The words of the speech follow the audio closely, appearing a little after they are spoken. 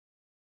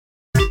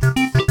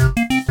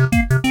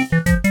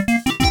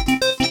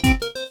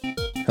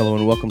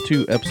and welcome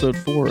to episode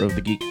 4 of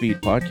the Geek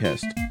Feed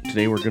podcast.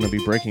 Today we're going to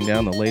be breaking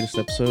down the latest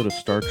episode of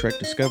Star Trek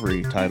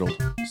Discovery titled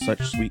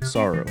Such Sweet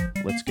Sorrow.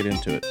 Let's get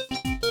into it.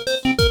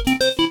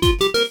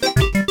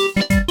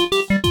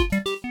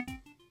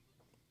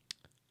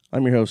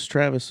 I'm your host,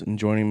 Travis, and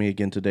joining me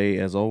again today,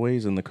 as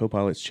always, in the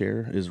co-pilot's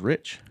chair is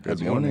Rich.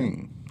 Good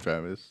morning,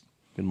 Travis.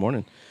 Good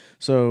morning.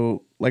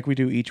 So, like we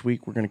do each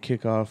week, we're going to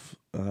kick off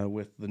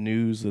with the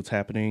news that's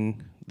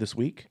happening this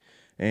week.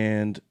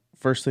 And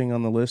first thing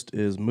on the list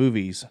is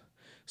movies.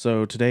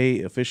 So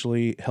today,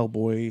 officially,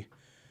 Hellboy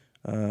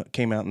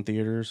came out in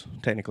theaters.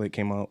 Technically, it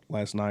came out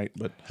last night,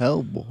 but...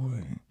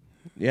 Hellboy.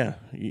 Yeah,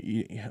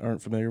 you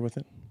aren't familiar with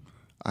it?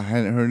 I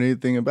hadn't heard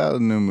anything about a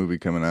new movie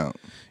coming out.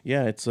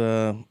 Yeah, it's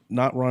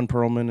not Ron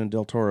Perlman and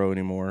Del Toro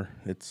anymore.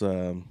 It's...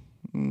 But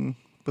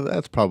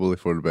that's probably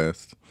for the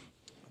best.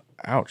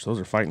 Ouch, those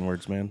are fighting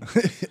words, man.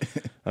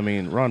 I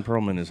mean, Ron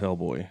Perlman is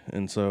Hellboy.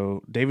 And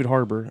so David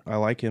Harbour, I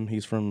like him.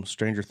 He's from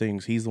Stranger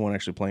Things. He's the one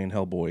actually playing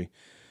Hellboy.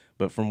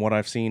 But from what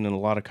I've seen in a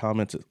lot of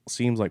comments, it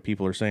seems like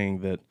people are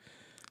saying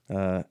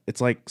that it's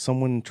like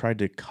someone tried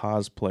to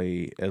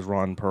cosplay as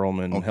Ron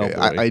Perlman and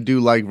Hellboy. I do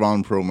like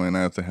Ron Perlman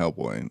as a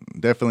Hellboy.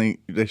 Definitely,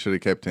 they should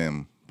have kept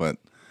him. But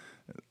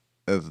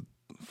as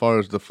far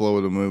as the flow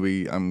of the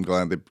movie, I'm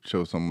glad they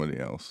chose somebody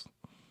else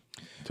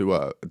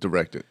to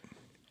direct it.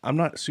 I'm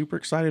not super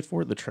excited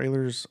for it. The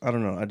trailers, I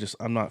don't know.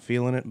 I'm not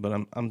feeling it, but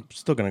I'm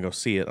still gonna go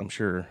see it. I'm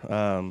sure.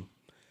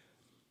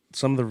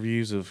 Some of the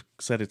reviews have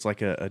said it's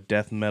like a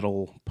death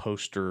metal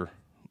poster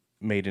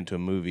made into a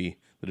movie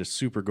that is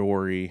super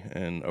gory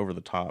and over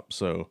the top.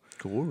 So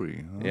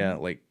Gory, huh? Yeah,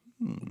 like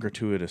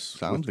gratuitous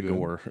Sounds with the good.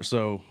 gore.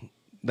 So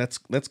that's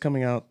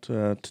coming out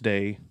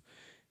today.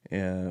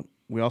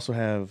 We also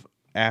have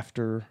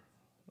After,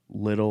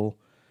 Little,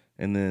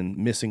 and then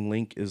Missing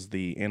Link is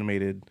the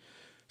animated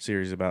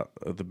series about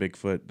the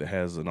Bigfoot that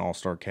has an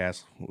all-star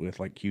cast with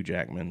like Hugh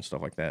Jackman and stuff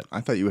like that.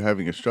 I thought you were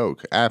having a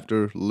stroke.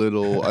 After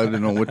Little, I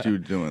didn't know what you were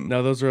doing.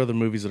 No, those are other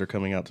movies that are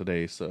coming out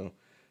today. So,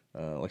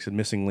 like I said,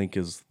 Missing Link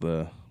is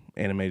the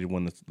animated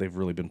one that they've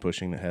really been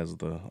pushing that has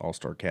the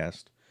all-star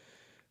cast.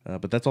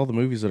 But that's all the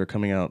movies that are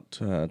coming out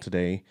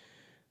today.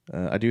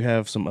 I do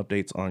have some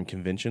updates on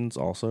conventions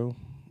also.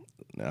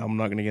 Now, I'm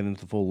not going to get into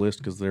the full list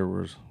because there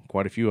was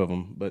quite a few of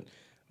them, but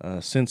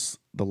since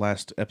the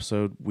last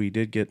episode, we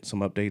did get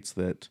some updates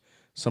that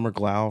Summer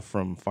Glau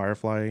from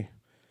Firefly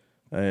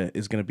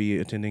is going to be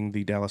attending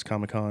the Dallas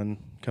Comic-Con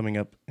coming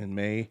up in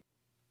May.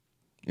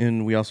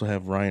 And we also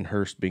have Ryan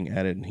Hurst being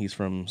added, and he's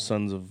from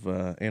Sons of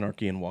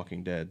Anarchy and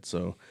Walking Dead.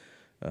 So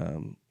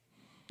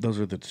those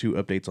are the two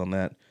updates on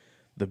that.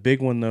 The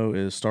big one, though,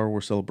 is Star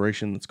Wars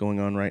Celebration that's going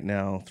on right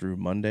now through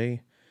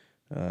Monday.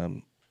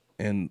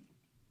 And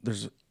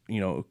there's...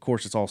 of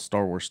course, it's all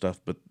Star Wars stuff,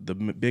 but the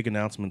big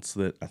announcements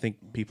that I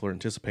think people are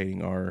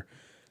anticipating are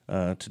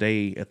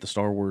today at the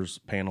Star Wars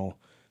panel,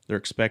 they're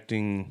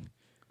expecting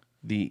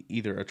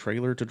either a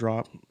trailer to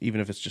drop,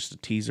 even if it's just a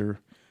teaser,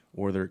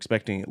 or they're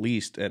expecting at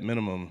least, at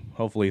minimum,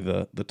 hopefully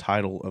the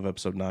title of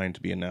Episode 9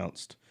 to be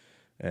announced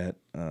at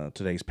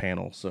today's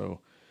panel. So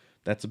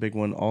that's a big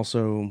one.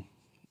 Also,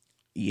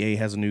 EA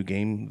has a new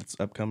game that's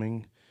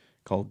upcoming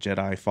called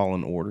Jedi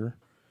Fallen Order.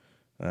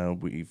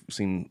 We've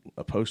seen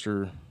a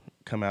poster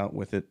come out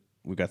with it.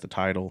 We got the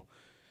title,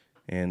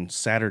 and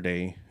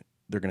Saturday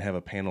they're going to have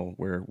a panel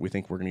where we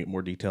think we're going to get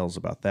more details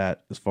about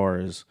that as far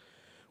as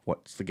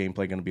what's the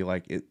gameplay going to be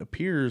like. It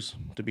appears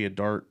to be a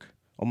dark,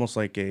 almost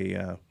like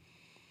a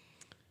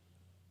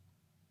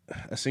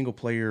single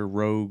player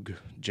rogue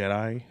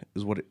Jedi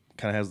is what it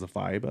kind of has the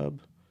vibe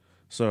of.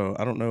 So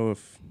I don't know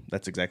if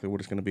that's exactly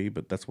what it's going to be,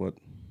 but that's what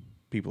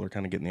people are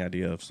kind of getting the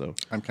idea of. So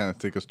I'm kind of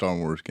sick of Star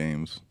Wars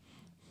games.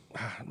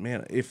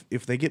 Man, if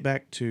they get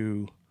back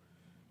to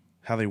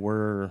how they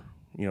were,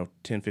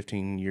 10,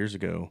 15 years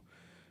ago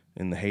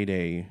in the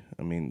heyday,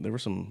 I mean, there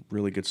was some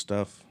really good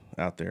stuff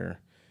out there.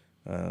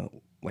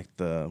 Like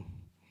the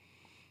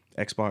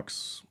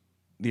Xbox,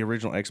 the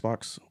original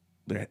Xbox,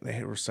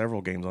 there were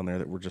several games on there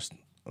that were just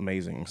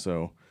amazing.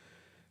 So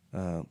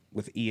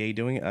with EA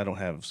doing it, I don't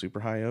have super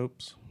high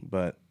hopes,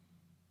 but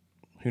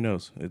who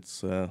knows?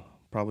 It's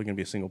probably going to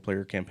be a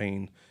single-player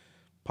campaign,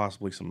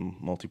 possibly some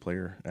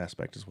multiplayer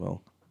aspect as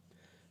well.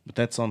 But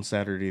that's on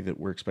Saturday that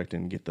we're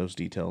expecting to get those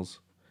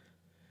details.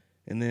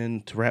 And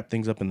then to wrap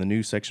things up in the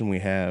news section, we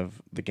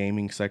have the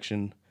gaming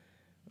section.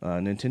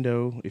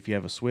 Nintendo, if you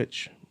have a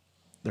Switch,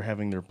 they're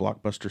having their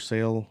blockbuster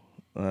sale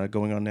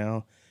going on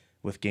now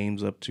with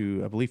games up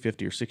to, I believe,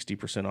 50 or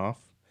 60%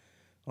 off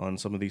on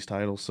some of these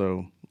titles.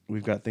 So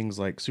we've got things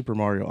like Super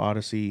Mario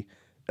Odyssey,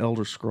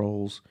 Elder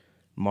Scrolls,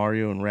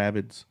 Mario and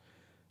Rabbids,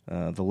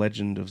 The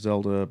Legend of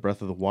Zelda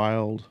Breath of the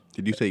Wild.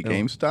 Did you say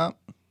GameStop?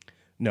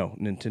 No,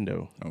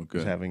 Nintendo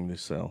is having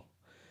this sale.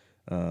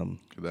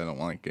 Because I don't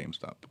like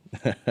GameStop.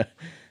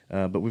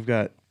 But we've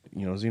got,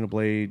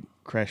 Xenoblade,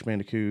 Crash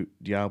Bandicoot,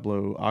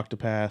 Diablo,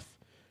 Octopath,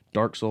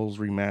 Dark Souls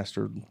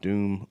Remastered,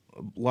 Doom.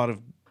 A lot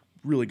of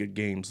really good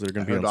games that are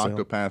going to be on sale.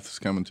 Octopath is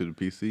coming to the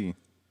PC.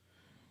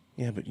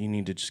 Yeah, but you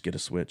need to just get a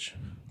Switch.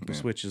 The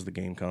Switch is the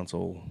game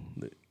console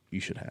that you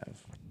should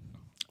have.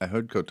 I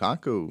heard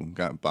Kotaku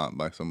got bought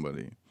by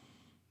somebody.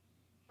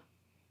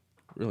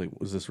 Really?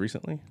 Was this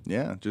recently?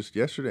 Yeah, just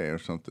yesterday or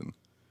something.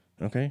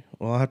 Okay.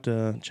 Well, I'll have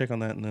to check on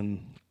that and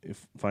then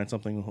if find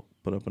something,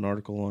 put up an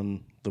article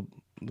on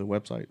the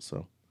website.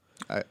 So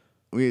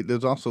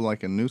There's also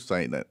like a news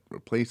site that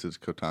replaces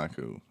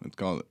Kotaku. It's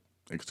called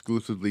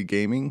Exclusively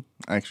Gaming.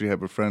 I actually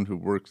have a friend who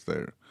works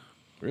there.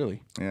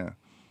 really, Yeah.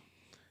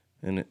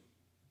 and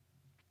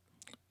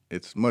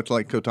It's much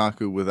like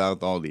Kotaku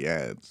without all the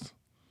ads.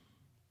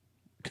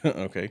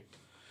 okay.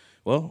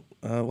 Well,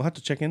 we'll have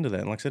to check into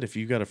that. And like I said, if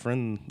you got a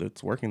friend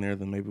that's working there,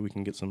 then maybe we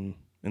can get some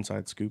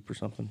inside scoop or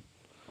something.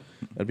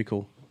 That'd be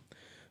cool.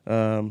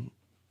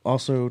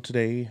 Also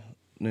today,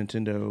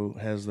 Nintendo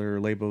has their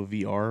Labo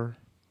VR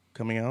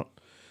coming out.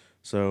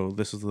 So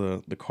this is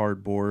the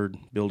cardboard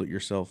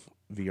build-it-yourself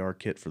VR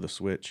kit for the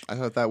Switch. I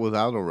thought that was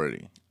out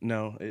already.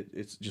 No,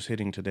 it's just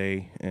hitting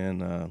today,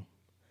 and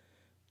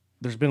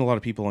there's been a lot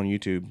of people on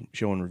YouTube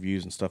showing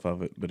reviews and stuff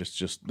of it, but it's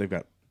just they've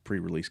got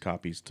pre-release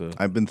copies to.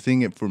 I've been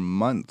seeing it for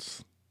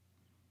months.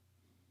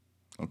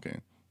 Okay.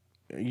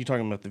 Are you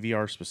talking about the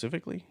VR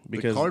specifically?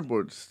 The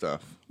cardboard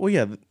stuff. Well,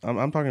 yeah,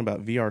 I'm talking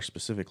about VR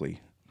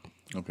specifically.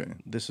 Okay.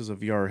 This is a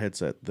VR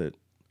headset that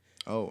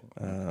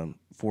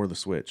for the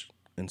Switch,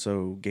 and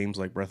so games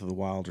like Breath of the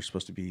Wild are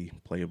supposed to be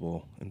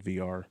playable in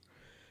VR,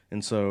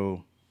 and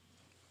so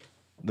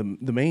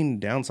the main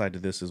downside to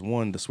this is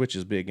one, the Switch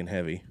is big and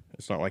heavy.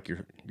 It's not like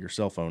your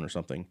cell phone or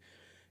something,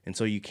 and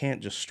so you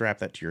can't just strap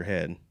that to your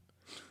head,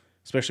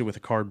 especially with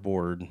a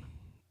cardboard,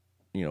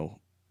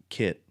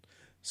 kit.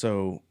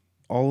 So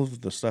all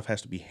of the stuff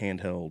has to be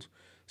handheld.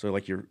 So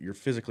like you're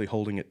physically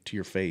holding it to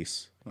your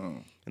face. Oh.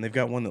 And they've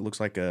got one that looks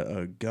like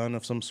a gun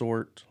of some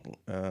sort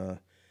that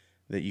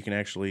you can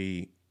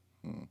actually,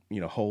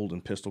 hold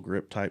and pistol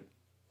grip type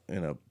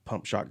in a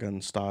pump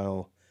shotgun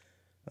style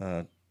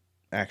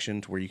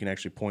action to where you can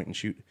actually point and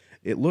shoot.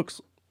 It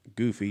looks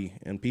goofy,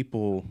 and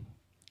people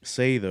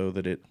say, though,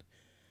 that it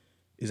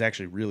is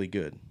actually really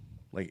good.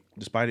 Like,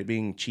 despite it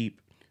being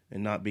cheap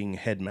and not being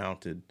head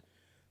mounted,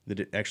 that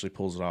it actually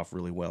pulls it off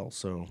really well.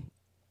 So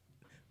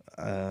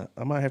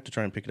I might have to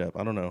try and pick it up.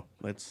 I don't know.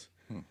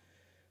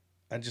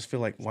 I just feel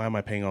like, why am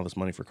I paying all this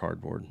money for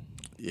cardboard?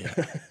 Yeah.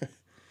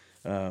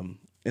 And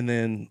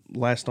then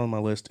last on my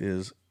list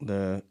is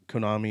the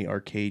Konami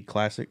Arcade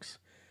Classics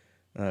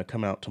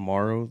come out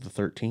tomorrow, the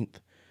 13th.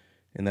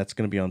 And that's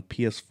going to be on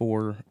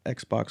PS4,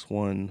 Xbox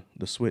One,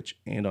 the Switch,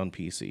 and on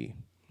PC.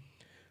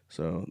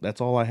 So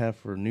that's all I have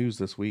for news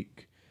this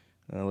week.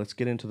 Let's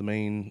get into the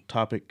main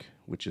topic,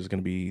 which is going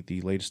to be the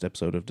latest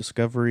episode of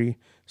Discovery,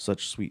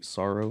 Such Sweet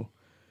Sorrow.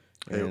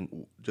 And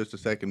Hey, just a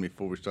second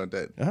before we start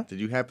that. Uh-huh. Did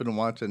you happen to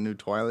watch a new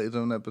Twilight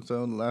Zone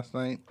episode last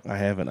night? I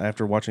haven't.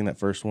 After watching that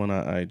first one,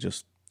 I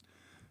just...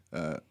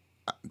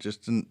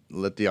 Just to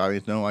let the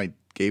audience know, I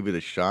gave it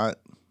a shot.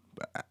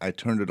 But I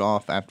turned it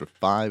off after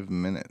 5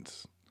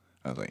 minutes.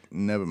 I was like,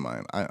 never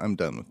mind. I'm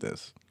done with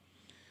this.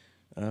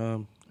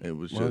 It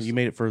was Well, just... you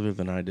made it further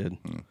than I did.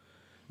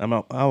 I'm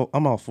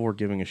all for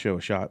giving a show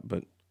a shot,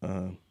 but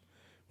when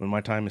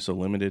my time is so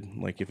limited,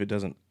 like if it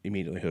doesn't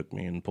immediately hook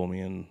me and pull me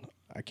in,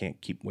 I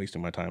can't keep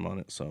wasting my time on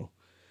it. So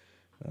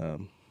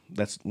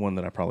that's one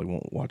that I probably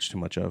won't watch too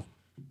much of.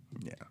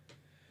 Yeah.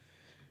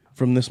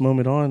 From this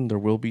moment on, there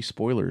will be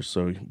spoilers,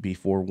 so be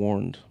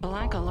forewarned.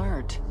 Black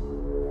alert.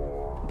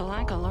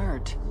 Black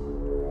alert.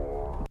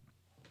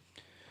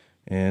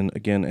 And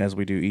again, as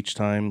we do each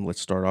time,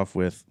 let's start off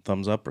with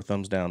thumbs up or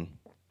thumbs down.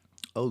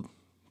 Oh,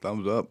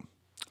 thumbs up.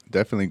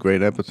 Definitely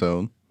great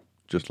episode.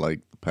 Just like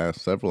the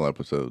past several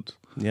episodes.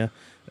 Yeah.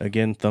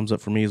 Again, thumbs up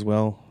for me as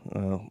well.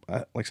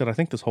 Like I said, I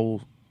think this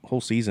whole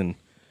season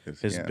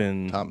has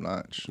been top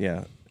notch.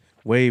 Yeah,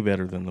 way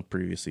better than the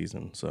previous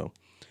season. So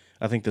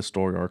I think this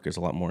story arc is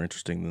a lot more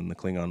interesting than the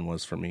Klingon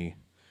was for me.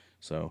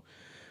 So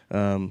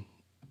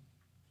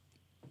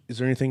is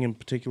there anything in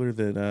particular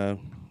that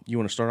you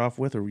want to start off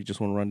with, or we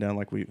just want to run down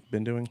like we've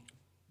been doing?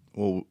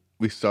 Well,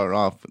 we start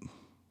off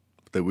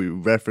that we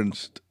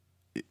referenced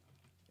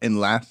in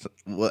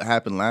what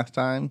happened last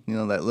time. You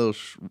know, that little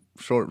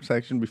short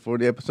section before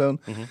the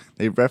episode. Mm-hmm.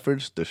 They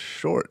referenced the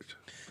short.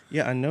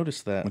 Yeah, I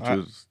noticed that.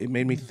 It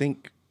made me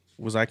think,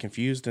 was I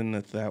confused in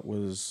that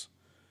was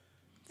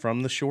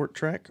from the short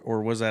track,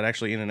 or was that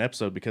actually in an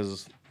episode?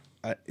 Because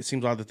it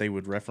seems odd that they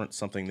would reference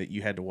something that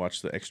you had to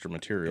watch the extra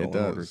material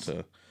in order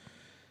to.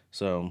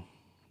 So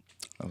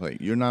I was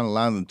like, you're not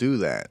allowed to do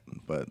that,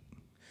 but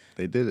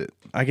they did it.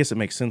 I guess it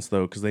makes sense,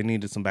 though, because they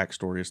needed some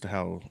backstory as to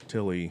how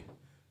Tilly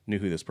knew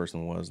who this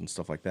person was and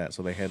stuff like that.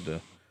 So they had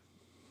to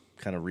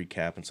kind of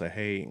recap and say,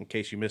 hey, in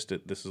case you missed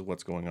it, this is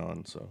what's going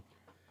on. So,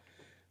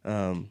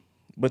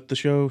 but the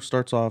show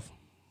starts off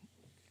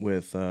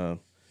with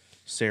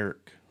Sarek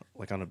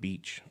like on a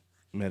beach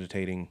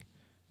meditating.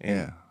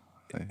 And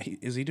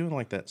is he doing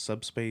like that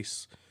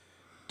subspace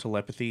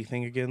telepathy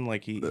thing again?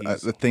 Like he's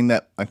the thing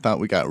that I thought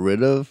we got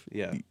rid of?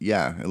 Yeah.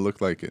 Yeah, it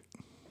looked like it.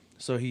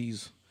 So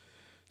he's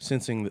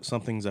sensing that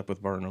something's up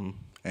with Burnham.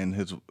 And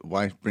his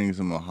wife brings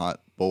him a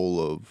hot bowl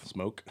of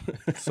smoke.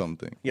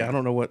 Something. Yeah, I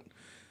don't know what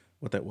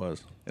that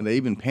was. And they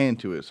even panned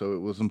to it, so it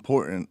was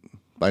important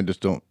I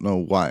just don't know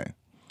why.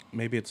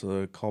 Maybe it's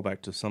a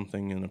callback to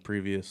something in a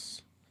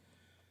previous,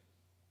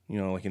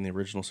 like in the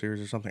original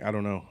series or something. I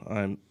don't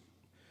know.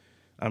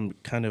 I'm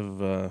kind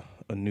of a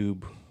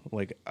noob.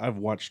 Like I've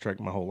watched Trek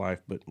my whole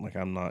life, but like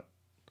I'm not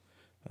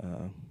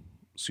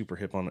super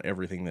hip on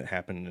everything that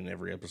happened in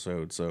every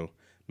episode. So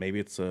maybe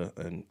it's a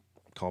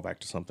callback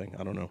to something.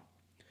 I don't know.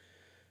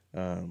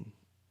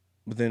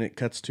 But then it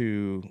cuts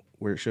to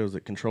where it shows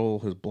that Control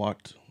has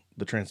blocked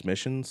the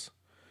transmissions.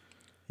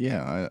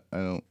 Yeah, I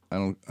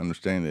don't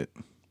understand it.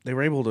 They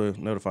were able to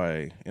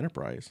notify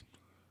Enterprise,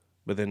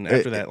 but then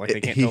after that, like they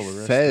can't he tell the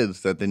rest.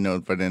 says that they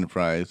notified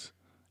Enterprise,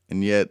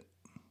 and yet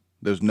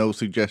there's no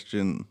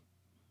suggestion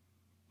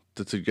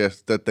to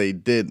suggest that they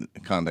did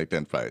contact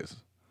Enterprise.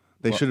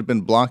 They should have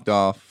been blocked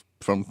off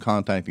from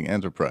contacting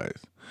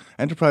Enterprise.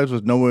 Enterprise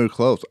was nowhere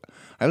close.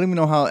 I don't even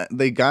know how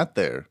they got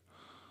there.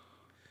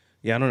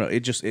 Yeah, I don't know.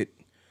 It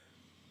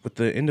with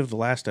the end of the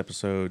last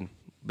episode,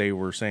 they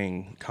were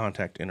saying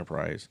contact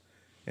Enterprise,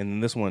 and in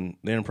this one,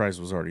 the Enterprise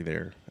was already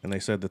there, and they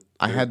said that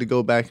I had to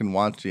go back and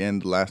watch the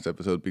end of the last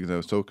episode because I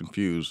was so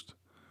confused.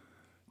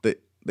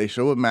 They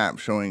show a map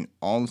showing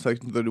all the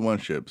Section 31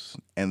 ships,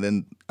 and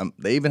then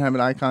they even have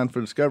an icon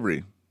for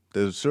Discovery.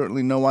 There's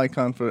certainly no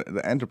icon for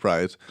the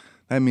Enterprise.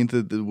 That means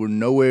that we're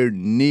nowhere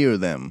near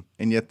them,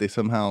 and yet they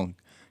somehow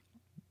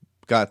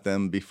got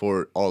them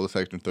before all the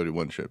Section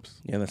 31 ships.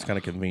 Yeah, that's kind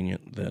of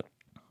convenient that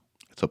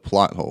It's a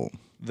plot hole.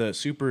 the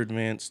super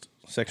advanced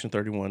Section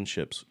 31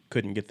 ships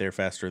couldn't get there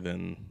faster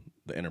than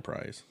the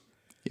Enterprise.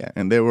 Yeah,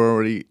 and they were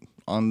already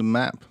on the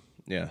map.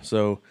 Yeah,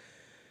 so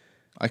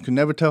I could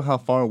never tell how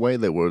far away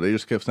they were. They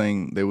just kept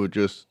saying they were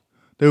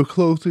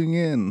closing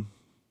in.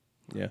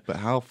 yeah, But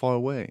how far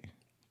away?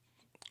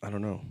 I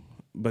don't know.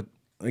 But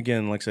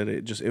again, like I said,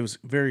 it was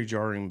very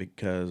jarring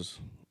because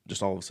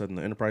just all of a sudden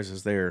the Enterprise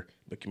is there,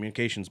 but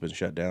communication's been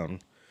shut down.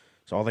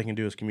 So all they can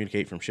do is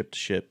communicate from ship to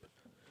ship.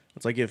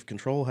 It's like if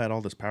Control had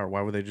all this power,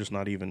 why would they just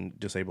not even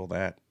disable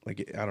that?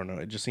 Like, I don't know.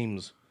 It just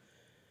seems...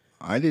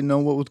 I didn't know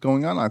what was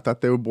going on. I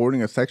thought they were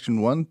boarding a Section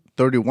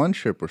 131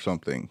 ship or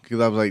something. Because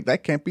I was like,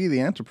 that can't be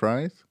the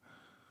Enterprise.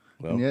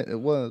 Well, And yet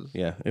it was.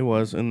 yeah, it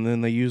was. And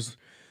then they use...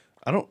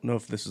 I don't know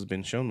if this has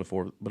been shown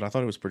before, but I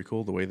thought it was pretty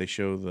cool the way they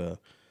show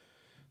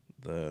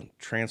the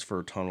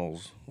transfer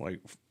tunnels, like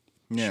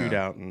shoot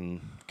out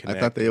and connect.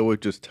 I thought they always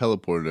just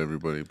teleported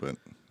everybody, but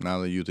now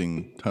they're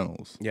using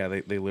tunnels. Yeah,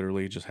 they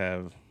literally just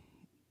have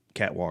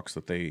catwalks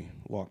that they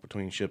walk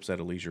between ships at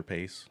a leisure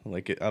pace.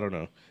 Like, I don't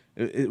know.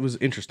 It was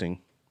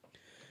interesting.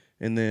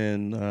 And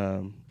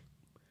then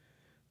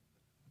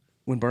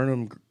when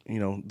Burnham,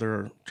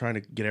 they're trying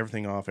to get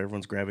everything off.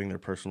 Everyone's grabbing their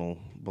personal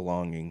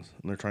belongings,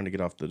 and they're trying to get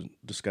off the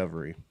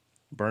Discovery.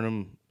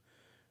 Burnham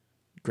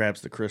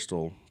grabs the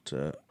crystal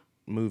to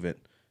move it,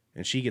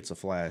 and she gets a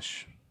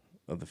flash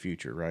of the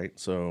future, right?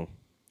 So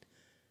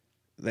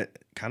that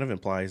kind of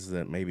implies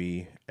that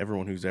maybe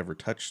everyone who's ever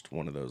touched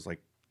one of those,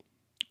 like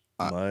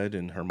Mud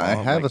and her mom. I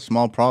have a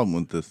small problem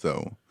with this,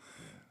 though.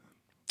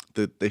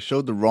 They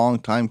showed the wrong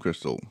time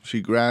crystal.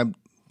 She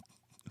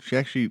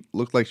actually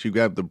looked like she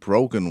grabbed the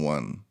broken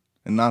one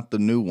and not the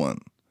new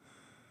one.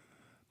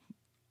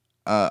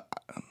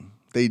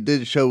 They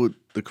did show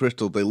the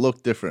crystal. They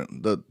look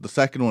different. The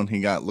second one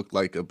he got looked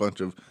like a bunch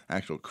of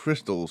actual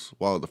crystals,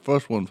 while the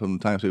first one from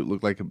the time suit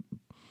looked like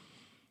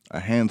a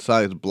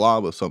hand-sized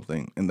blob or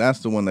something. And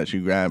that's the one that she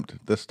grabbed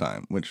this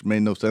time, which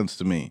made no sense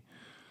to me.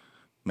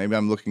 Maybe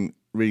I'm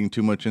reading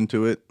too much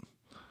into it.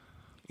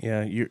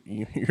 Yeah,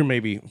 you're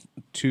maybe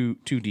too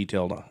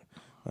detailed.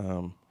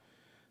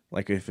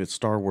 Like if it's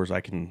Star Wars,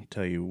 I can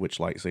tell you which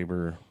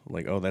lightsaber.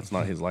 Like, oh, that's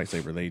not his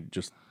lightsaber. They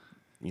just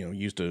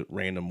used a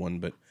random one.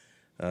 But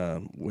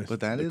with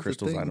that the is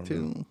crystals, the thing I don't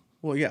know. too.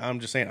 Well, yeah, I'm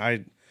just saying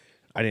I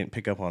didn't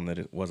pick up on that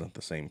it wasn't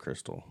the same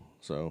crystal.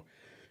 So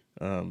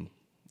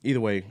either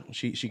way,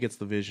 she gets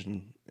the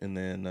vision, and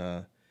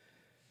then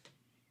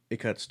it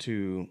cuts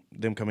to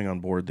them coming on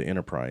board the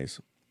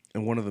Enterprise.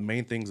 And one of the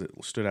main things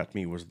that stood out to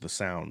me was the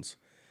sounds.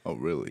 Oh,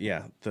 really?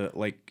 Yeah,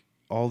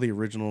 all the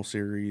original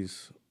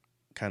series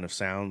kind of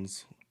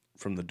sounds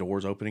from the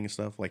doors opening and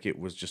stuff, like it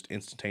was just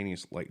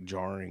instantaneous, like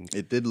jarring.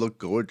 It did look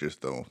gorgeous,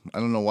 though. I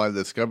don't know why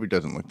the Discovery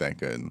doesn't look that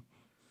good.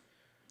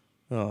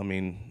 Well, I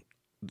mean,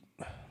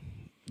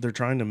 they're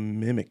trying to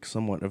mimic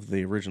somewhat of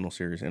the original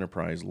series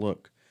Enterprise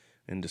look.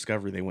 In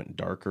Discovery, they went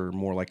darker,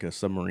 more like a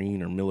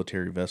submarine or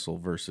military vessel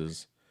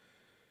versus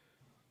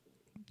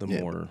the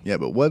more... Yeah,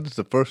 but what's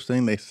the first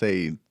thing they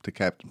say to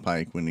Captain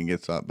Pike when he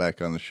gets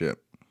back on the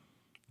ship?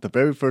 The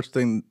very first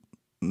thing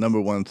number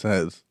one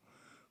says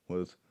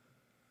was,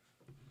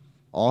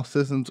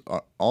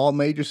 all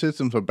major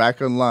systems are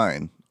back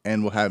online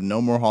and will have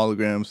no more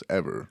holograms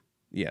ever.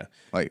 Yeah.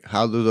 Like,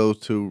 how do those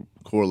two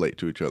correlate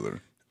to each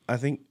other? I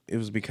think it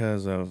was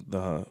because of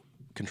the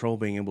Control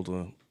being able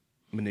to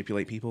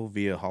manipulate people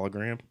via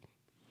hologram.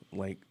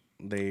 Like,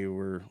 they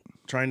were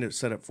trying to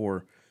set up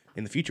for,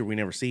 in the future, we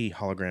never see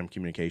hologram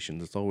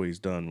communications. It's always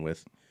done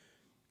with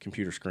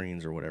computer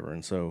screens or whatever.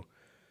 And so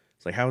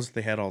it's like, how is it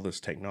they had all this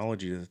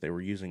technology that they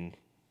were using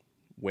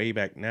way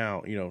back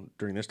now,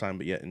 during this time,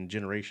 but yet in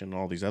Generation and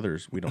all these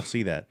others, we don't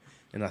see that.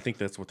 And I think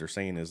that's what they're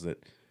saying is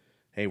that,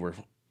 hey, we're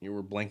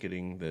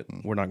blanketing that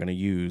we're not going to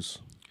use.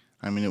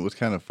 I mean, it was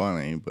kind of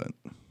funny, but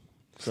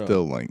So,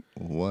 still, like,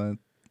 what?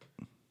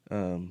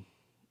 and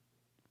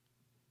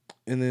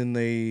then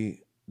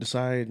they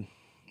decide,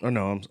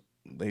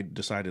 they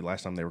decided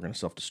last time they were going to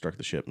self-destruct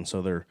the ship. And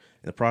so they're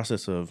in the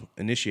process of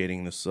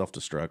initiating this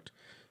self-destruct,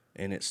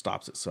 and it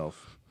stops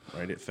itself,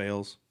 right? It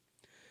fails.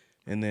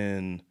 And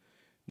then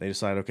they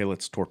decide, okay,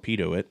 let's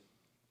torpedo it.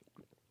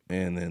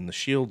 And then the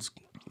shields,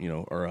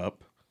 are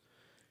up.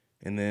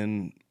 And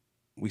then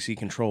we see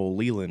Control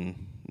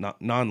Leland,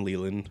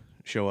 non-Leland,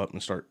 show up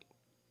and start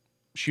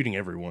shooting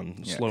everyone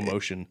in slow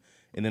motion.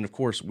 And then, of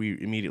course, we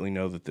immediately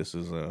know that this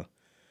is a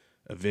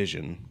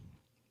vision.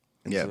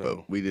 And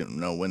but we didn't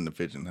know when the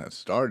vision had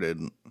started.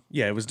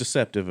 Yeah, it was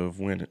deceptive of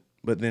when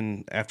but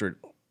then after it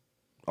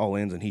all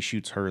ends and he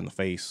shoots her in the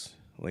face,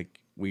 like,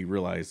 we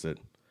realize that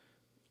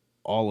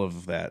all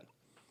of that,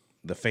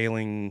 the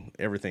failing,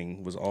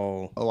 everything was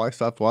all... Oh, I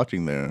stopped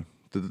watching there.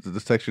 Did the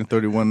Section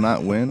 31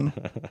 not win?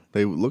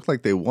 They looked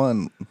like they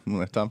won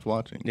when I stopped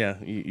watching.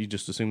 Yeah, you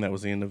just assume that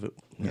was the end of it.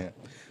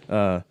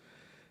 Yeah.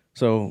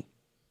 So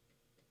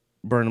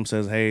Burnham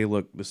says, hey,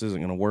 look, this isn't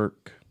going to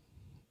work.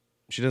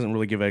 She doesn't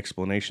really give an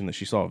explanation that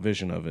she saw a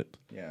vision of it.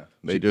 Yeah.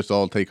 They just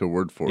all take her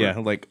word for it. Yeah,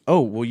 like,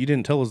 oh, well, you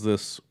didn't tell us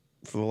this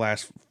for the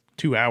last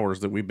 2 hours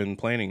that we've been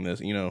planning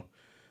this,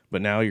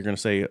 But now you're going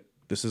to say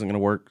this isn't going to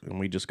work, and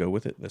we just go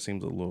with it. That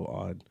seems a little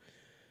odd.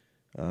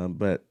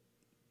 But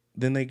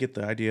then they get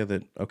the idea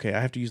that, okay,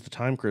 I have to use the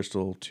time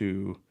crystal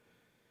to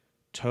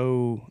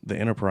tow the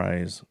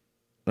Enterprise.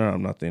 No,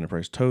 not the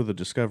Enterprise. Tow the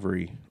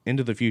Discovery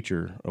into the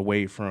future,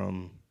 away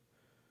from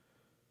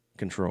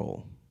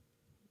Control.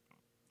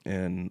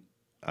 And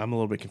I'm a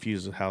little bit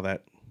confused as how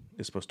that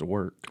is supposed to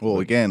work. Well,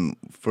 again,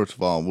 first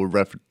of all,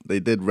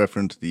 they did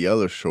reference the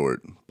other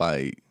short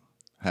by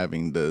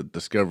having the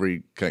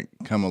Discovery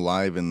come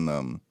alive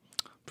and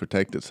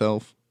protect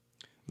itself.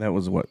 That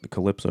was what, the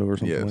Calypso or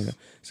something like Yes. that?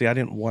 See, I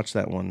didn't watch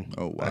that one.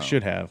 Oh, wow. I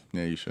should have.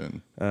 Yeah, you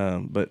should.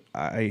 But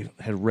I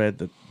had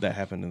read that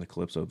happened in the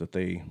Calypso, that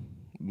they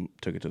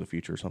took it to the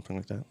future or something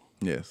like that.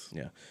 Yes.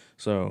 Yeah.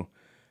 So,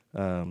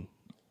 like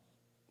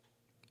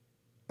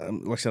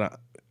I said,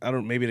 I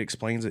don't. Maybe it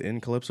explains it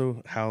in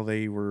Calypso how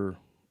they were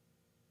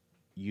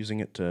using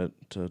it to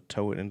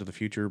tow it into the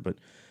future, but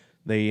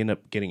they end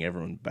up getting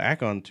everyone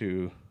back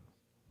onto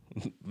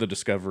the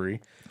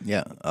Discovery.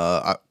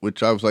 Yeah.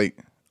 Which I was like,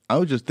 I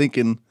was just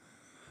thinking,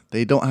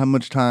 they don't have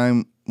much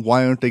time.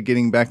 Why aren't they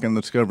getting back on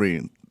the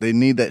Discovery? They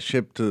need that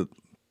ship to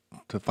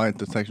fight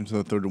the Section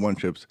 31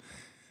 ships.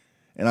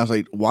 And I was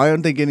like, why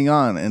aren't they getting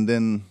on? And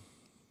then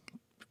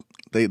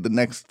the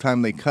next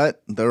time they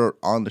cut, they're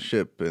on the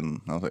ship.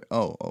 And I was like,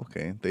 oh,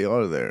 okay, they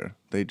are there.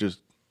 They just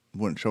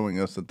weren't showing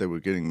us that they were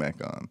getting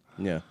back on.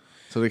 Yeah.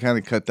 So they kind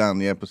of cut down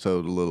the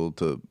episode a little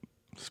to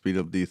speed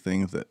up these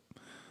things that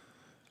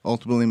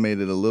ultimately made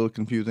it a little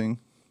confusing.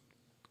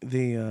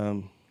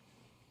 The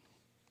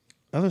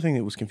other thing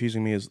that was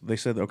confusing me is they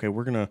said, okay,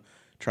 we're going to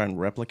try and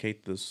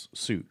replicate this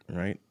suit,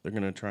 right? They're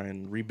going to try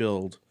and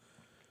rebuild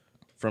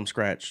from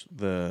scratch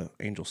the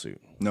Angel suit.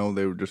 No,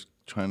 they were just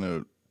trying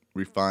to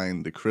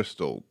refine the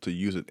crystal to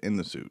use it in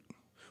the suit.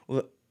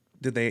 Well,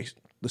 the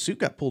suit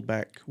got pulled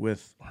back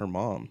with her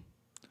mom.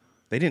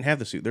 They didn't have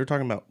the suit. They were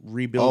talking about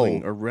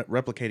rebuilding or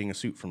replicating a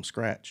suit from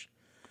scratch.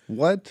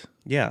 What?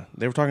 Yeah,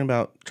 they were talking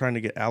about trying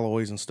to get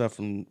alloys and stuff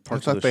from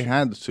parts I of thought the they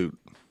had the suit.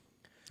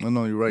 Oh,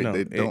 no, you're right. No,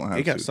 they don't have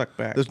it got suit. sucked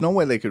back. There's no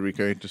way they could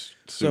recreate the suit.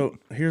 So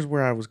here's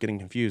where I was getting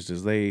confused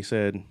is they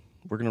said,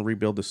 we're going to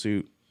rebuild the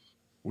suit.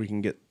 We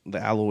can get the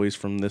alloys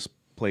from this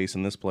place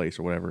and this place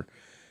or whatever.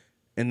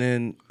 And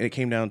then it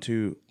came down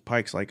to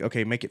Pike's like,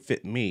 okay, make it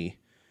fit me.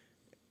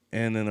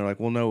 And then they're like,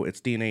 well, no,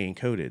 it's DNA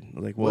encoded.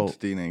 Like, well, what's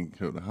DNA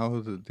encoded? How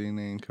is it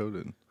DNA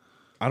encoded?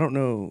 I don't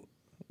know.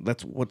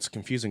 That's what's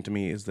confusing to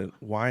me is that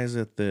why is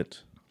it that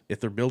if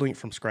they're building it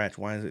from scratch,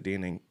 why is it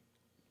DNA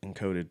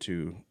encoded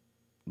to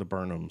the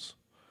Burnhams?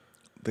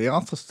 They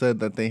also said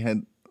that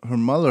her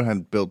mother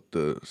had built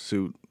the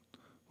suit,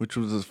 which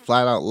was a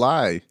flat out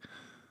lie.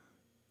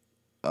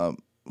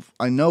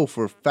 I know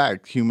for a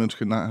fact humans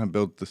could not have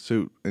built the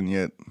suit, and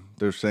yet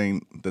they're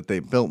saying that they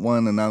built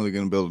one and now they're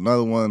going to build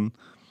another one.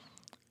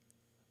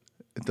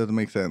 It doesn't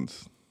make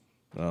sense.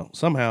 Well,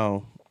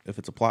 somehow, if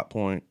it's a plot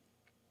point,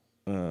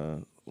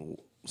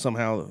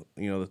 somehow,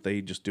 that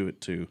they just do it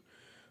to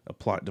a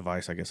plot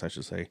device, I guess I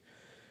should say,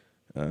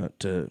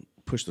 to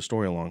push the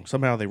story along.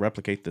 Somehow they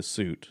replicate this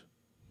suit,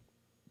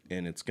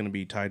 and it's going to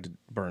be tied to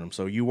Burnham.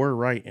 So you were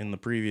right in the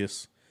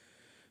previous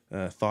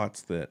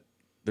thoughts that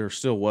there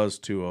still was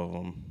two of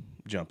them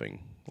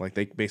jumping. Like,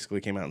 they basically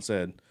came out and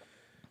said,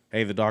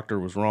 hey, the doctor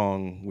was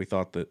wrong. We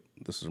thought that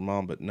this is her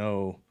mom, but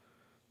no,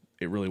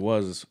 it really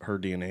was her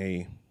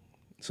DNA.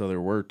 So there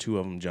were two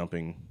of them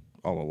jumping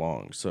all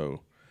along.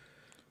 So,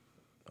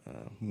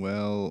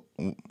 well,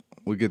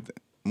 we'll get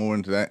more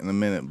into that in a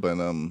minute, but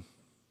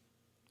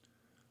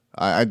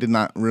I did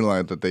not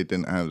realize that they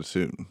didn't have the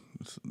suit.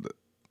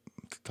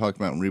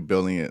 Talking about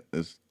rebuilding it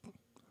is,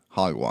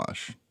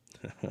 hogwash.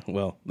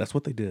 Well, that's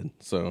what they did.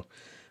 So,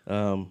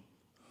 and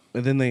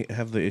then they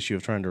have the issue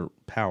of trying to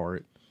power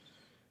it.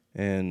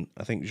 And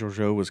I think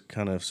Giorgio was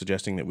kind of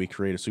suggesting that we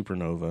create a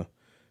supernova,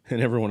 and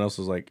everyone else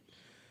was like,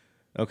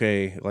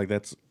 "Okay, like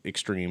that's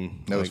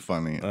extreme." That was Like,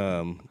 funny.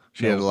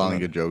 She no, had a lot we're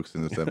of not- good jokes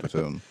in this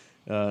episode.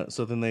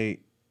 So then they,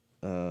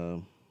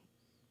 about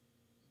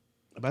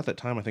that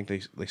time, I think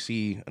they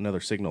see another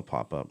signal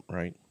pop up,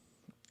 right?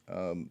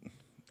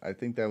 I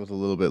think that was a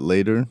little bit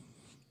later.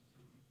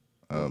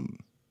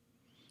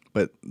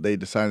 But they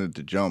decided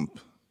to jump.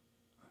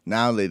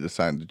 Now they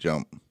decided to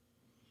jump.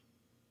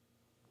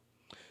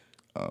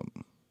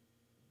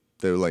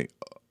 They were like,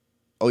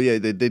 oh yeah,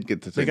 they did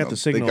get the They signal. got the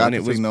signal, They got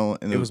and the signal,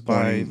 and it was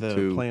by pointing the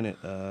to planet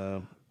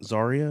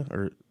Zarya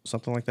or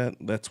something like that.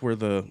 That's where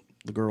the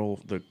girl,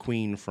 the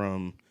queen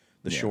from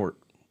the short,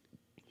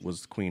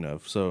 was the queen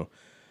of. So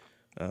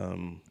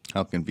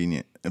how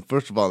convenient. And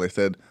first of all, they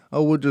said,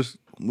 oh, we'll just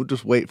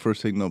wait for a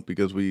signal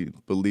because we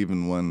believe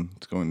in one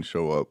that's going to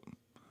show up.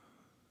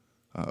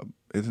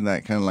 Isn't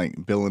that kind of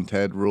like Bill and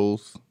Ted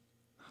rules?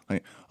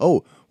 Like,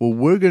 oh, well,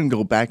 we're going to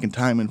go back in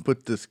time and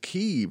put this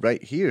key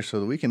right here so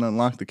that we can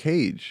unlock the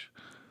cage.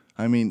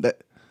 I mean,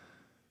 that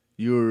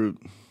your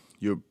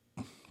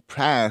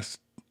past,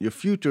 your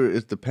future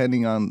is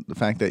depending on the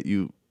fact that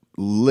you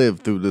live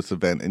through this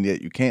event, and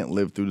yet you can't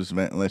live through this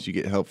event unless you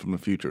get help from the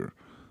future.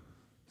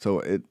 So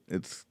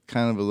it's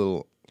kind of a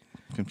little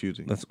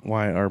confusing. that's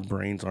why our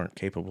brains aren't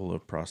capable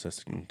of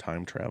processing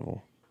time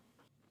travel.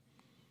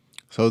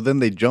 So then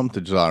they jump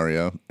to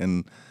Zarya,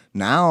 and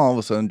now all of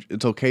a sudden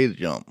it's okay to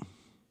jump.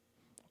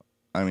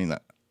 I mean,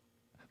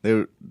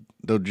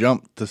 they'll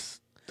jump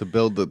to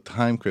build the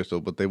time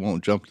crystal, but they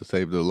won't jump to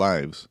save their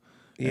lives.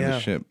 And the Yeah,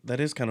 ship. that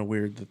is kind of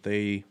weird that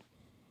they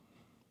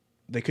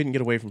couldn't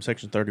get away from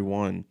Section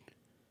 31,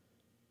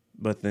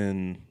 but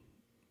then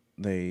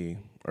they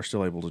are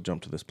still able to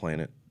jump to this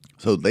planet.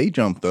 So they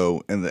jump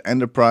though, and the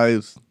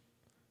Enterprise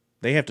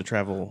They have to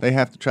travel. they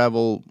have to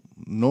travel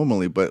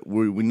normally, but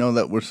we know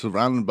that we're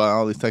surrounded by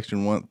all these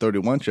Section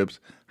 31 ships.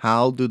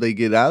 How do they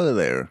get out of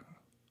there?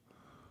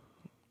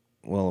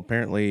 Well,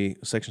 apparently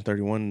Section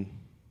 31,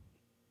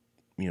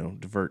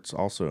 diverts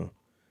also.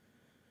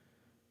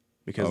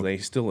 Because they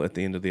still, at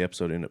the end of the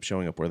episode, end up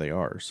showing up where they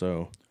are.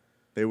 So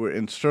They were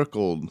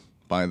encircled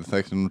by the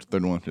Section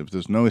 31 ships.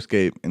 There's no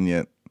escape, and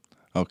yet,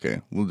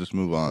 okay, we'll just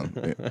move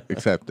on.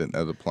 Accept it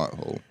as a plot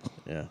hole.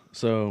 yeah.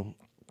 So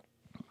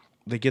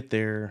they get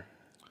there,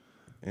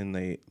 and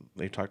they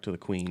talk to the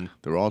queen.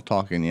 They're all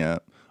talking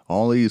yet.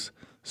 All these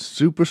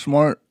super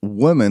smart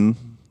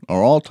women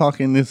are all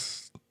talking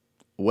this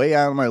way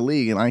out of my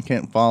league, and I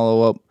can't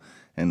follow up.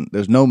 And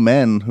there's no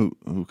men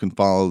who can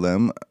follow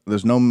them.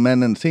 There's no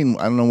men in the scene.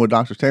 I don't know what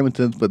Dr. Stamen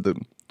says, but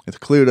it's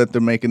clear that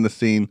they're making the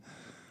scene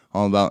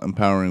all about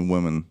empowering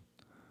women.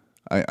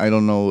 I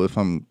don't know if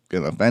I'm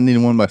going to offend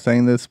anyone by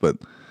saying this, but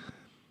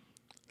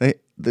they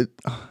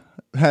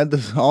had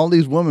all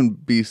these women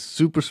be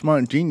super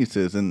smart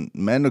geniuses, and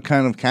men are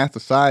kind of cast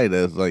aside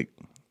as, like,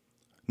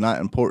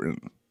 not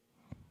important.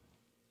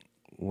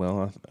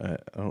 Well, I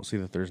don't see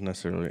that there's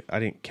necessarily. I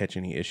didn't catch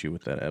any issue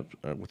with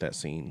that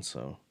scene.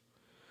 So,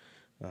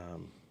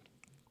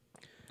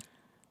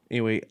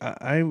 anyway,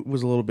 I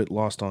was a little bit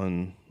lost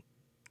on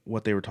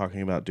what they were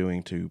talking about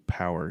doing to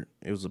power.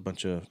 It was a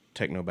bunch of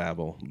techno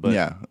babble, but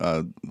Yeah,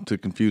 to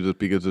confuse us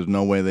because there's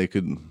no way they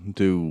could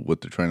do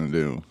what they're trying to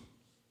do.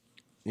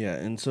 yeah,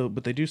 and so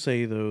but they do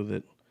say though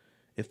that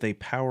if they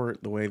power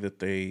it the way that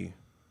they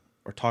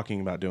are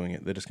talking about doing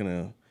it, that it's going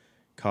to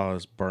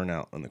cause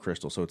burnout on the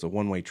crystal. So it's a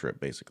one-way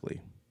trip,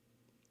 basically.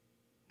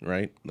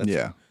 Right?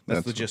 Yeah,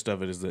 That's the gist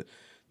of it, is that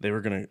they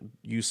were going to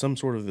use some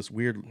sort of this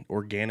weird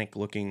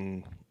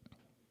organic-looking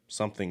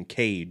something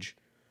cage.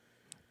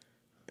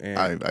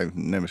 And I've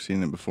never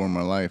seen it before in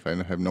my life. I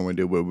have no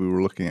idea what we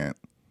were looking at.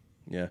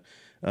 yeah.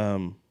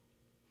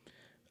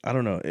 I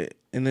don't know.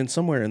 And then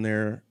somewhere in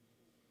there,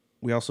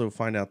 we also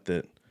find out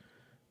that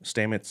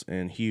Stamets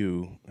and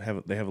Hugh have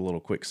a little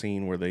quick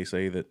scene where they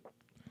say that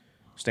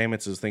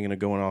Stamets is thinking of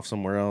going off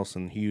somewhere else,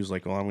 and Hugh's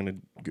like, well, I'm going to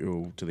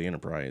go to the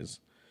Enterprise.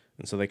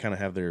 And so they kind of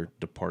have their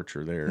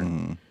departure there.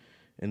 Mm-hmm.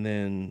 And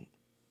then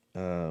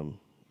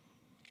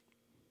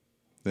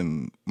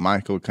Then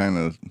Michael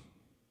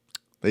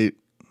they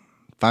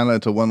find out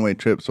it's a one-way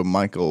trip, so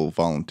Michael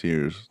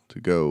volunteers to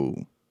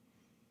go.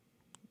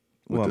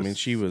 well, I mean,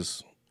 she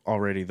was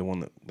already the one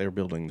that they're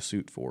building the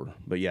suit for.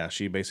 But yeah,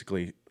 she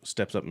basically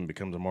steps up and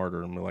becomes a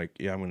martyr and be like,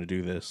 yeah, I'm going to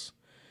do this.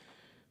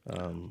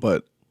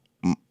 But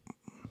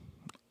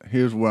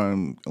here's where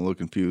I'm a little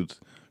confused.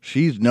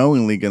 She's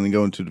knowingly going to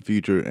go into the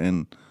future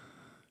and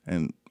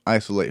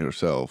isolate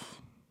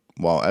herself,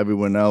 while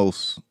everyone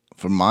else,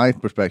 from my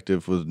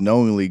perspective, was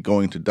knowingly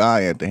going to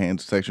die at the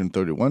hands of Section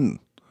 31.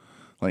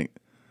 Like,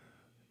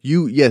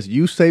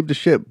 you saved the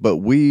ship, but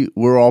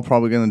we're all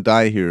probably going to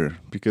die here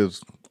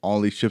because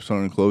all these ships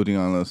are enclosing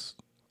on us.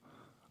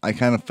 I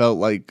kind of felt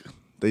like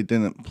they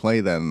didn't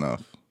play that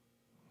enough.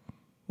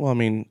 Well, I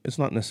mean, it's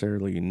not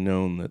necessarily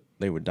known that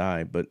they would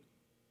die, but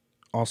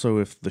also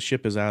if the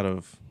ship is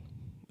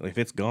if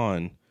it's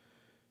gone,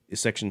 is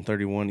Section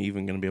 31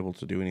 even going to be able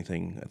to do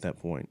anything at that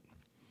point?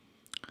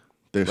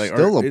 There's Like,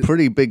 still a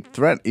pretty big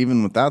threat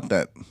even without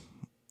that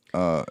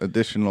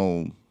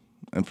additional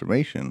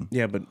information.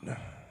 Yeah, but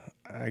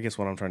I guess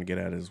what I'm trying to get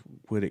at is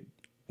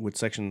would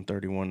Section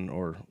 31,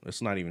 or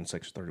it's not even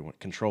Section 31,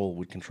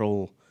 would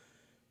Control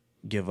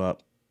give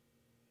up?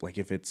 Like,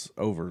 if it's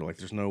over, like,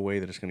 there's no way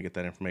that it's going to get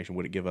that information.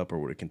 Would it give up, or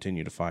would it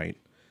continue to fight?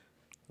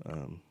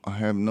 I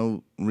have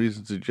no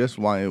reason to suggest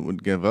why it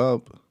would give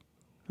up.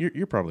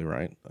 You're probably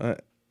right. I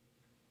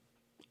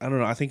don't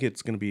know. I think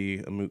it's going to be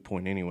a moot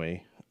point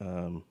anyway,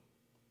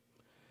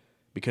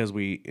 because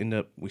we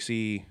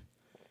see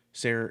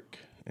Sarek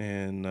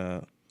and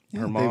her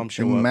mom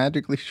show up.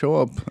 Magically show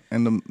up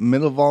in the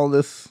middle of all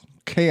this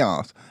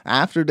chaos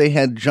after they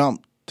had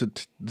jumped to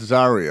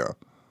Zarya.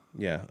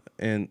 Yeah,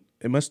 and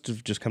it must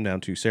have just come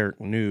down to Sarek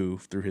knew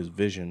through his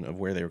vision of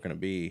where they were going to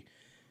be,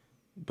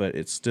 but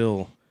it's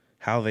still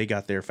how they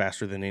got there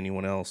faster than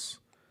anyone else.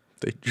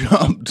 They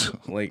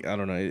jumped. Like, I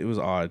don't know. It was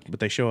odd, but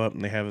they show up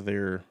and they have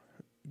their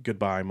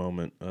goodbye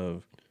moment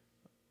of,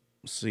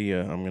 see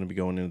ya, I'm going to be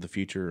going into the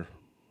future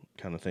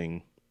kind of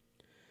thing.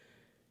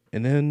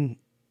 And then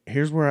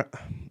here's where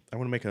I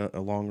want to make a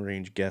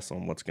long-range guess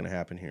on what's going to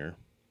happen here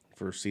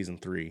for season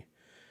 3.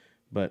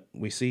 But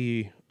we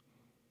see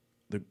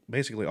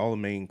basically all the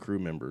main crew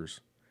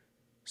members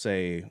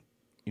say,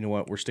 you know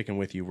what, we're sticking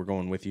with you. We're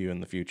going with you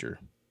in the future.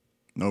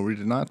 No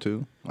reason not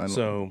to.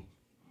 So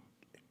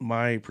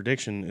my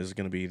prediction is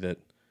going to be that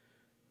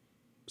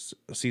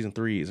season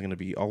 3 is going to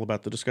be all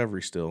about the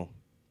Discovery still,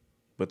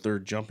 but they're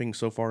jumping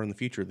so far in the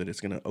future that it's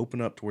going to open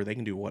up to where they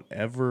can do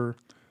whatever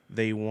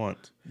they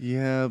want.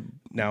 Yeah.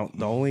 Now,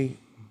 the only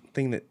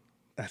thing that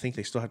I think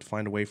they still have to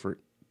find a way for it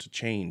to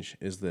change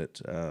is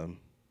that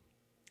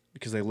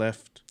because they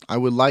left. I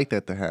would like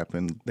that to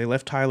happen. They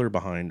left Tyler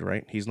behind,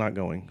 right? He's not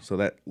going, so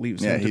that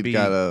leaves him to be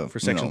for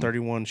Section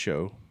 31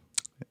 show.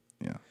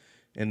 Yeah.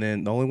 And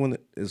then the only one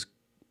that is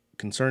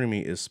concerning me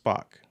is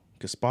Spock,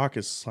 because Spock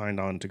is signed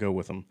on to go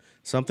with them.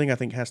 Something I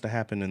think has to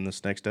happen in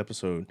this next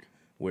episode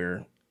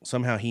where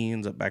somehow he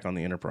ends up back on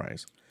the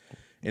Enterprise.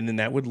 And then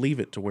that would leave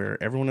it to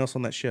where everyone else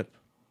on that ship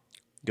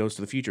goes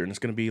to the future. And it's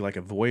going to be like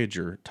a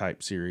Voyager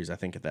type series, I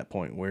think, at that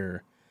point,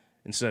 where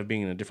instead of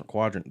being in a different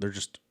quadrant, they're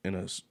just in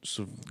a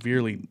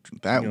severely...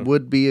 That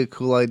would be a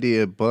cool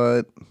idea,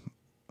 but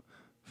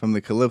from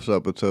the Calypso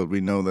episode,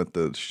 we know that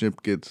the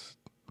ship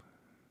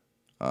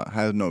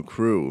has no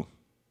crew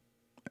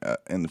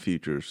in the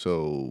future,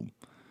 so...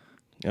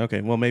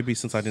 Okay, well, maybe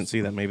since I didn't see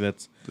that, maybe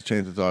that's... The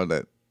chances are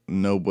that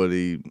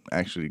nobody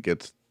actually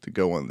gets to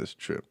go on this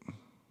trip.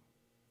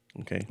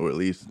 Okay. Or at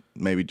least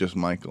maybe just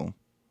Michael.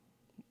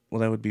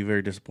 Well, that would be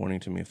very disappointing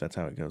to me if that's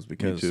how it goes,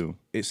 because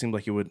it seemed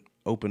like it would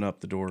open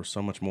up the door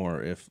so much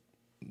more if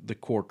the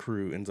core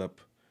crew ends up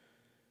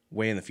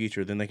way in the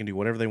future. Then they can do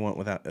whatever they want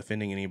without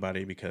offending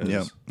anybody,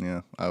 because...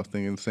 Yeah, I was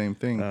thinking the same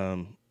thing.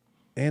 I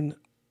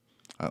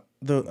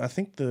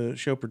think the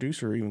show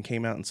producer even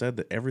came out and said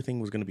that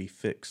everything was going to be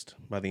fixed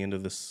by the end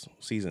of this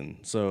season.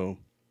 So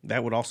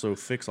that would also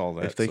fix all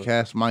that. If they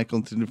cast Michael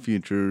into the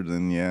future,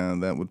 then yeah,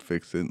 that would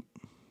fix it.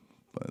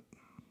 But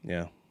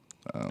yeah.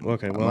 I'm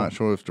not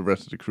sure if the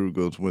rest of the crew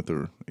goes with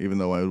her, even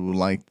though I would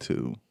like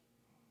to.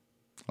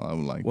 I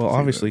would like. Well, to see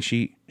obviously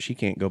that. she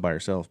can't go by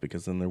herself,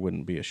 because then there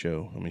wouldn't be a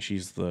show. I mean,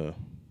 she's the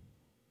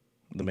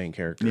main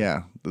character.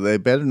 Yeah, they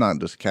better not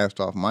just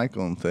cast off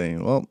Michael and say,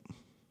 "Well,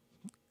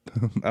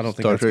 I don't think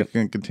Star Trek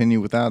can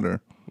continue without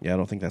her." Yeah, I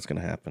don't think that's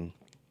going to happen.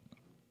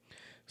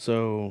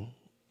 So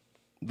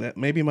that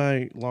maybe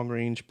my long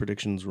range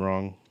prediction's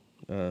wrong.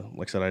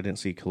 Like I said, I didn't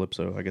see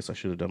Calypso. I guess I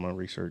should have done my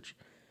research.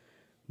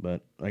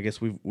 But I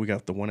guess we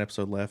got the one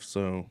episode left,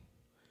 so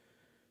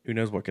who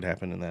knows what could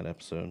happen in that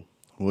episode.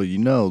 Well,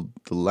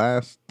 the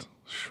last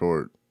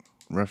short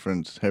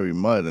referenced Harry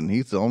Mudd, and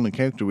he's the only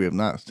character we have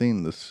not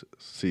seen this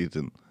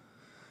season.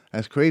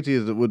 As crazy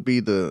as it would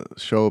be to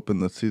show up in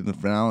the season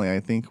finale, I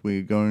think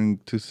we're going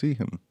to see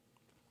him.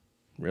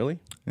 Really?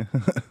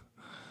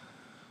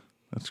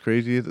 As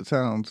crazy as it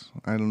sounds.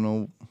 I don't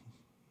know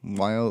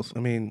why else. I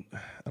mean,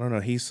 I don't know.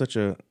 He's such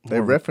a...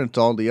 They referenced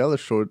all the other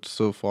shorts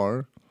so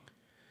far.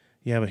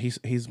 Yeah, but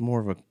he's more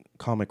of a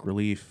comic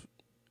relief,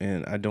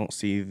 and I don't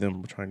see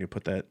them trying to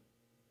put that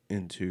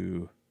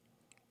into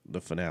the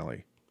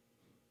finale.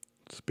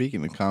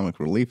 Speaking of comic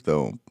relief,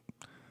 though,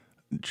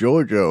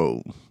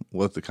 Giorgio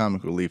was the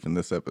comic relief in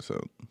this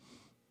episode.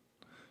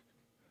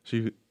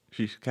 She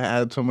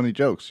had so many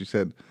jokes. She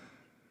said,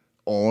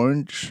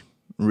 "Orange,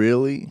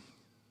 really?"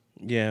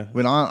 Yeah.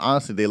 When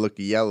honestly, they look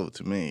yellow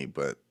to me,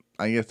 but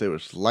I guess they were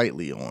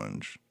slightly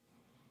orange.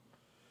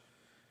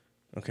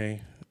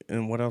 Okay.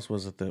 And what else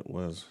was it that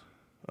was...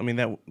 I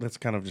mean, that's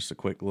kind of just a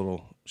quick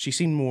little... She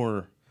seemed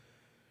more...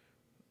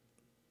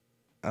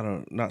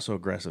 not so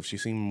aggressive. She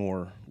seemed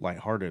more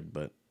lighthearted,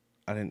 but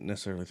I didn't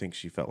necessarily think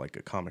she felt like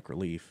a comic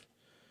relief.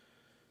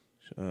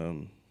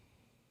 At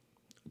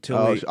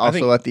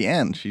the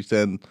end, she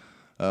said,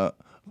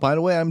 "By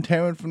the way, I'm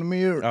Taryn from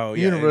the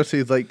universe."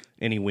 He's like,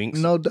 and he winks.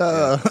 No,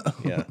 duh.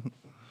 Yeah.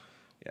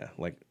 Yeah,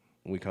 like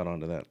we caught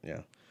on to that.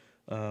 Yeah.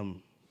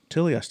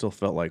 Tilly, I still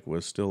felt like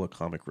was still a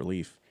comic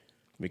relief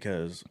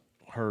because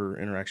her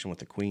interaction with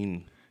the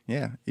Queen.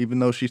 Yeah, even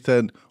though she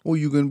said, "Oh,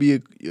 you're gonna be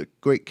a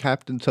great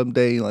captain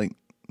someday," like,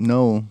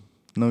 no,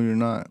 you're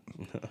not.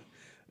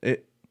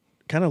 It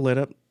kind of led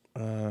up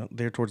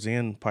there towards the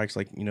end. Pike's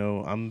like,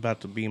 I'm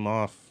about to beam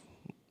off.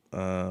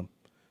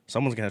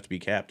 Someone's gonna have to be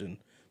captain,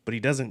 but he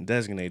doesn't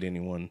designate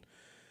anyone.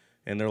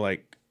 And they're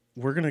like,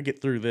 we're gonna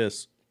get through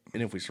this,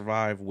 and if we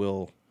survive,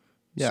 we'll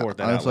sort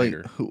that I out was like,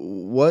 later.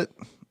 what?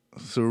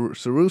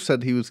 Saru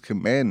said he was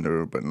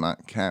commander, but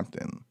not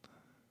captain.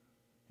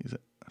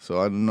 So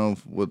I don't know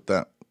what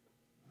that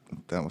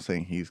was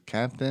saying. He's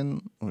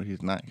captain or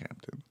he's not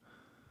captain.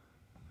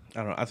 I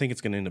don't know. I think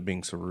it's gonna end up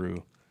being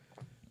Saru,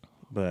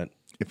 but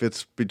If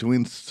it's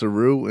between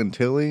Saru and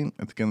Tilly,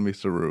 it's gonna be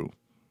Saru.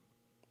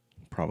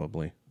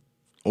 probably.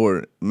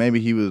 Or maybe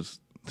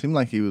seemed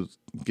like he was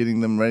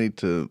getting them ready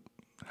to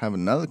have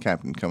another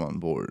captain come on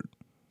board.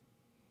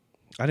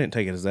 I didn't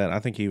take it as that. I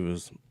think he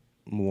was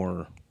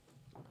more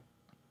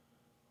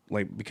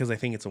like, because I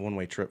think it's a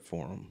one-way trip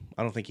for him.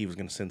 I don't think he was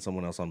going to send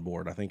someone else on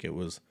board. I think it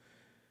was,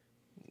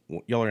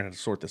 y'all are going to have to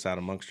sort this out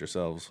amongst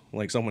yourselves.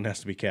 Like, someone has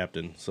to be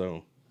captain.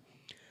 So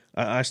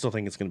I still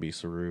think it's going to be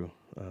Saru.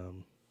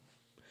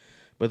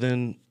 But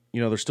then,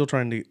 they're still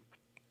trying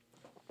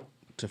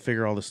to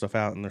figure all this stuff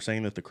out, and they're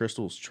saying that the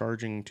crystal's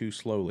charging too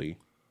slowly.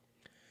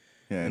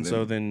 Yeah, And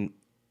so then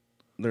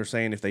they're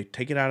saying if they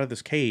take it out of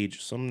this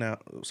cage, some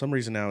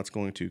reason now it's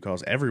going to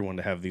cause everyone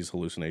to have these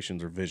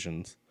hallucinations or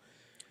visions.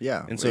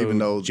 yeah, And so even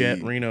though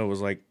Jet Reno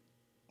was like,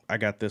 I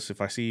got this.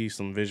 If I see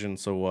some vision,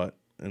 so what?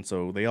 And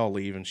so they all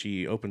leave, and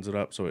she opens it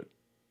up so it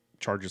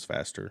charges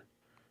faster.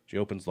 She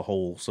opens the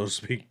hole, so to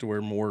speak, to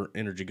where more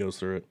energy goes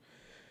through it.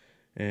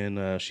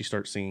 And she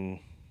starts seeing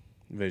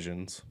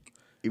visions.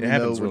 even It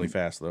happens though really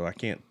fast, though. I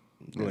can't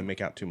really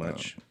make out too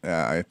much.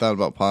 Yeah, I thought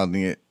about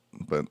pausing it,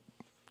 but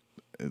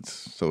it's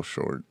so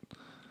short.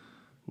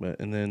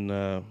 And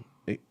then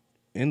it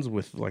ends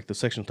with like the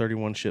Section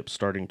 31 ships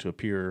starting to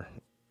appear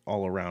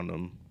all around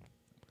them.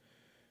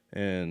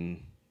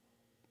 And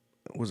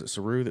was it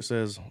Saru that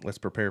says, "Let's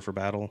prepare for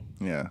battle"?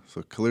 Yeah,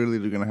 so clearly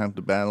they're gonna have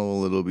to battle a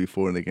little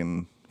before they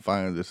can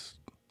fire this.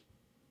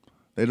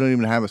 They don't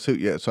even have a suit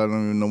yet, so I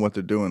don't even know what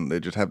they're doing.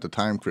 They just have the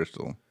time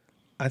crystal.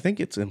 I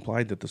think it's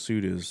implied that the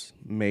suit is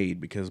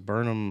made because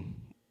Burnham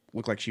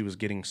looked like she was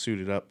getting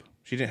suited up.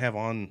 She didn't have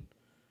on,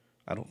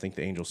 I don't think,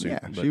 the angel suit. Yeah,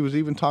 but she was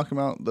even talking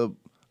about the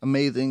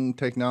amazing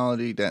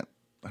technology that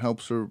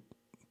helps her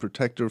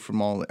protect her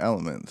from all the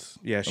elements.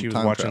 Yeah, she of was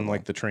time watching travel.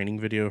 like the training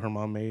video her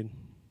mom made.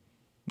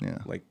 Yeah,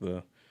 Like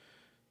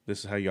this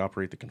is how you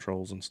operate the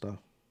controls and stuff.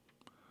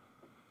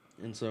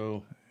 And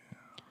so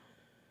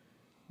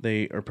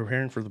they are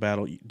preparing for the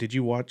battle. Did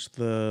you watch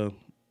it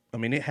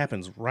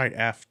happens right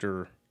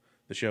after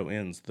the show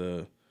ends.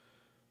 The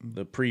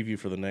preview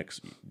for the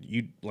next,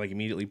 you like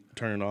immediately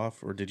turn it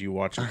off, or did you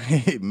watch it?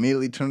 I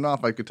immediately turned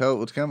off. I could tell it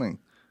was coming.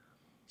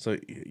 So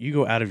you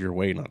go out of your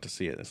way not to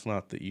see it. It's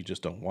not that you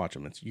just don't watch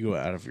them. It's you go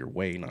out of your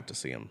way not to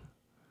see them.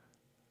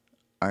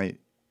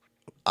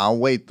 I'll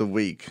wait the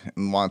week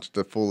and watch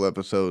the full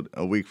episode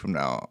a week from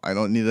now. I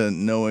don't need to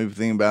know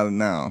everything about it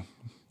now.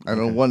 I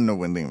don't want to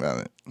know anything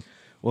about it.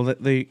 Well,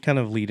 they kind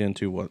of lead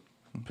into what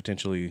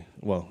potentially,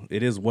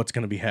 it is what's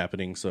going to be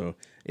happening. So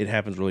it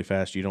happens really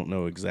fast. You don't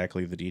know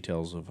exactly the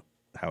details of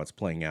how it's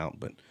playing out,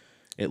 but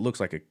it looks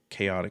like a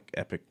chaotic,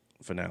 epic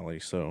finale.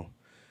 So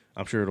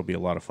I'm sure it'll be a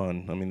lot of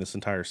fun. I mean, this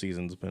entire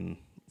season's been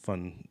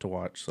fun to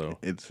watch. So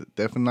It's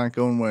definitely not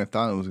going where I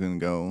thought it was going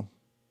to go.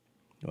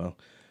 Well,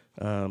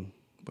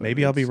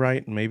 maybe I'll be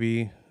right, and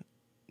maybe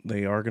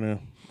they are going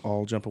to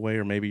all jump away,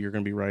 or maybe you're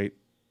going to be right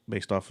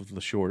based off of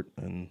the short,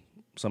 and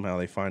somehow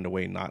they find a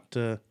way not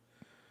to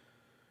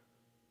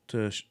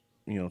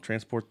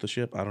transport the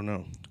ship. I don't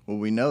know. Well,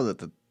 we know that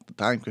the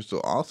time crystal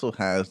also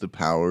has the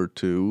power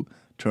to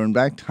turn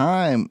back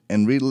time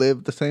and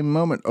relive the same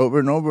moment over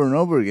and over and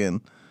over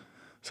again.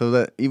 So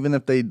that even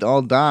if they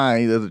all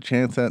die, there's a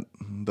chance that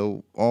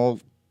they'll all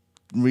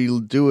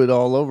redo it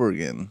all over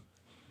again.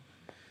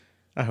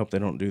 I hope they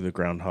don't do the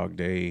Groundhog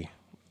Day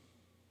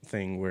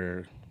thing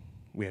where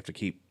we have to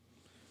keep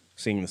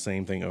seeing the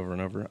same thing over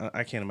and over.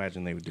 I can't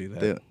imagine they would do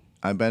that.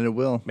 I bet it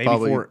will. Maybe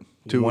Probably for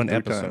 2 one or 3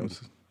 episode.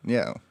 times.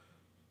 Yeah.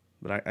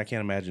 But I can't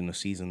imagine a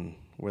season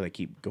where they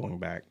keep going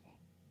back.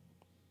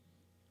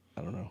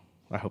 I don't know.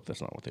 I hope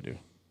that's not what they do.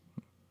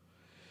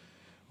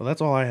 Well,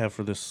 that's all I have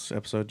for this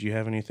episode. Do you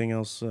have anything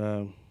else?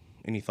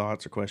 Any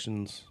thoughts or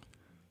questions?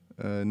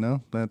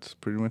 No, that's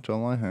pretty much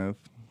all I have.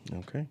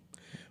 Okay.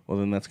 Well,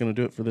 then that's going to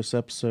do it for this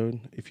episode.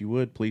 If you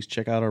would, please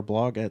check out our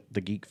blog at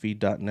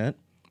thegeekfeed.net.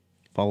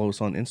 Follow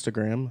us on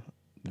Instagram,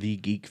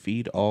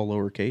 thegeekfeed, all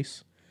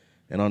lowercase.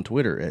 And on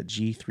Twitter at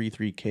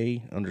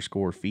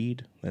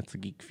G33K_feed. That's the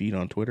Geek Feed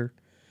on Twitter.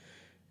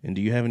 And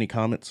do you have any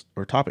comments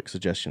or topic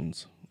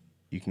suggestions?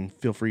 You can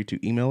feel free to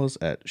email us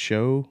at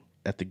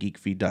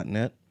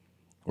show@thegeekfeed.net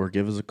or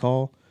give us a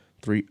call,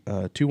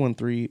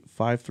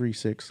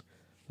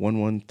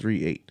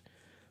 213-536-1138.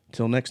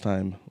 Till next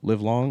time,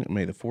 live long and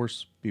may the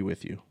force be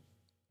with you.